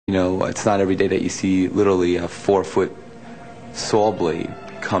You know, it's not every day that you see literally a 4-foot saw blade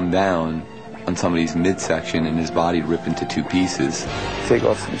come down on somebody's midsection and his body rip into 2 pieces. Take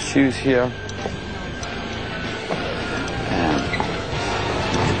off some shoes here.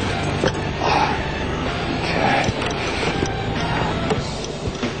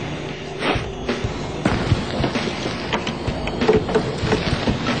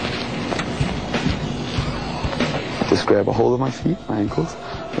 Just grab a hold of my feet, my ankles,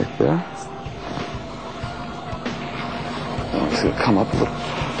 right there. I'm just gonna come up a little.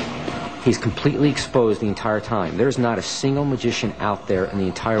 He's completely exposed the entire time. There's not a single magician out there in the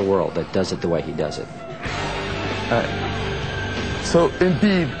entire world that does it the way he does it. So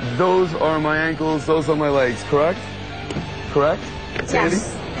indeed, those are my ankles, those are my legs, correct? Correct? Yes, Andy?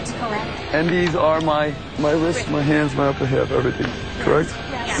 that's correct. And these are my wrists, my hands, my upper hip, everything, correct?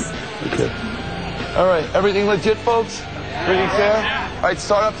 Yes. Okay. All right, everything legit, folks? Everything fair? All right,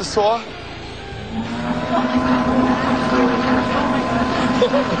 start up the saw.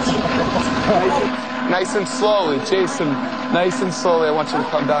 Nice and slowly, Jason. Nice and slowly. I want you to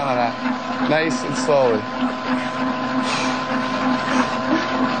come down on that. Nice and slowly.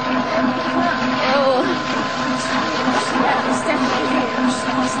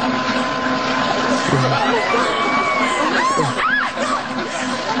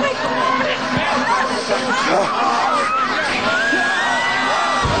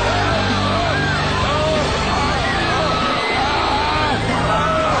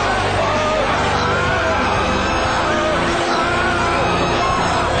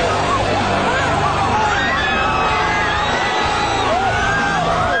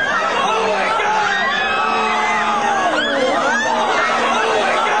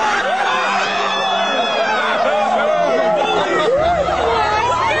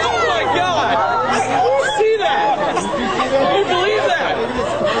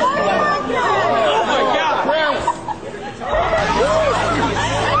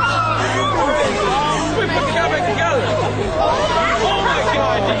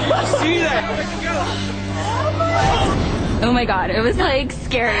 Oh my God, it was like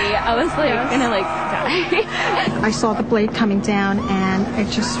scary. I was like gonna like die. I saw the blade coming down and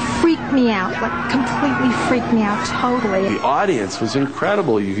it just freaked me out, like completely freaked me out totally. The audience was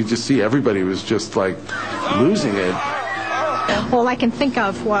incredible. You could just see everybody was just like losing it. All I can think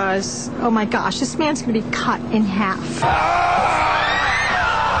of was, oh my gosh, this man's going to be cut in half.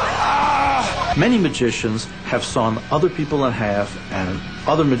 Many magicians have sawn other people in half, and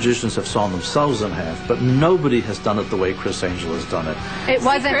other magicians have sawn themselves in half, but nobody has done it the way Criss Angel has done it. It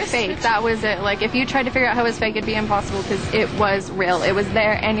wasn't fake. That was it. Like if you tried to figure out how it was fake, it'd be impossible because it was real. It was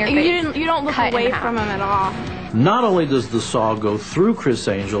there in your face. You don't look away from him at all. Not only does the saw go through Criss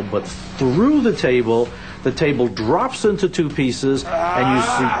Angel, but through the table. The table drops into 2 pieces, and you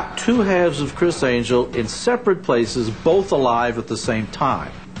see 2 halves of Criss Angel in separate places, both alive at the same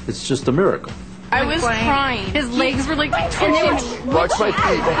time. It's just a miracle. I was crying. His legs were like twitching. Watch my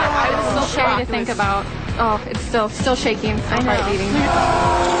feet. I was so scary to think about. Oh, it's still shaking. I'm heart beating.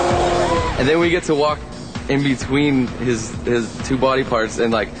 And then we get to walk in between his 2 body parts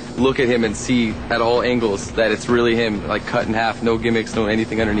and like look at him and see at all angles that it's really him, like cut in half, no gimmicks, no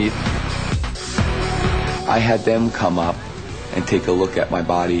anything underneath. I had them come up and take a look at my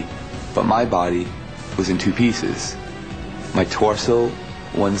body, but my body was in 2 pieces. My torso,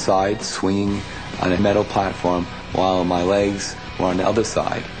 one side, swinging on a metal platform, while my legs were on the other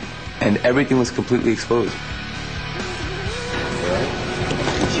side. And everything was completely exposed.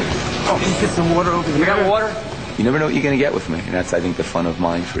 Oh, can you get some water over here? You got water? You never know what you're going to get with me, and that's, I think, the fun of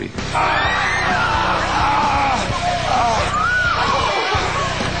Mind Freak.